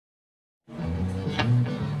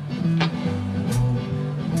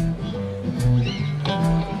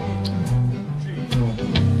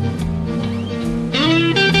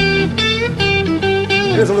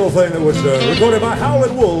Here's a little thing that was recorded by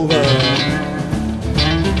Howlin' Wolf.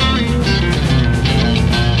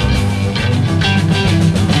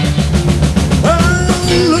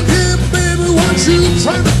 Look here, baby, what you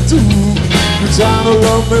trying to do? You're trying to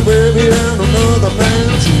love me, baby, and another man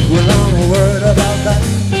too. Well, I'm worried about that.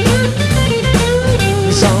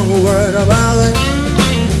 Yes, I'm worried about that.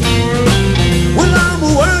 Well, I'm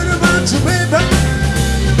worried about you, baby.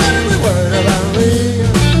 You better be worried about me.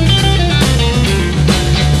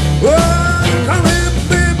 Oh, come here,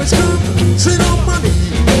 baby, come sit on my knee.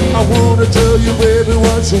 I wanna tell you, baby,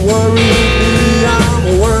 what's worrying me.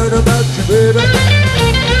 I'm worried about you, baby.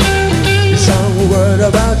 I'm worried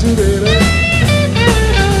about you, baby.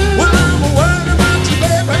 Well, I'm worried about you,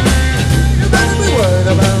 baby. You better be worried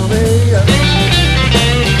about me.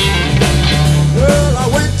 Well, I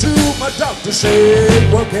went to my doctor,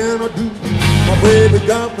 said, what can I do? My baby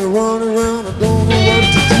got me running around, I don't know what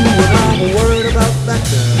to do. And I'm worried about that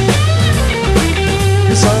girl.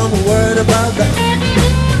 Yes, I'm worried about that.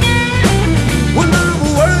 Well, I'm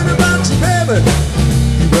worried about you, baby.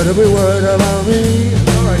 You better be worried about me.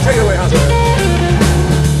 All right, take it away.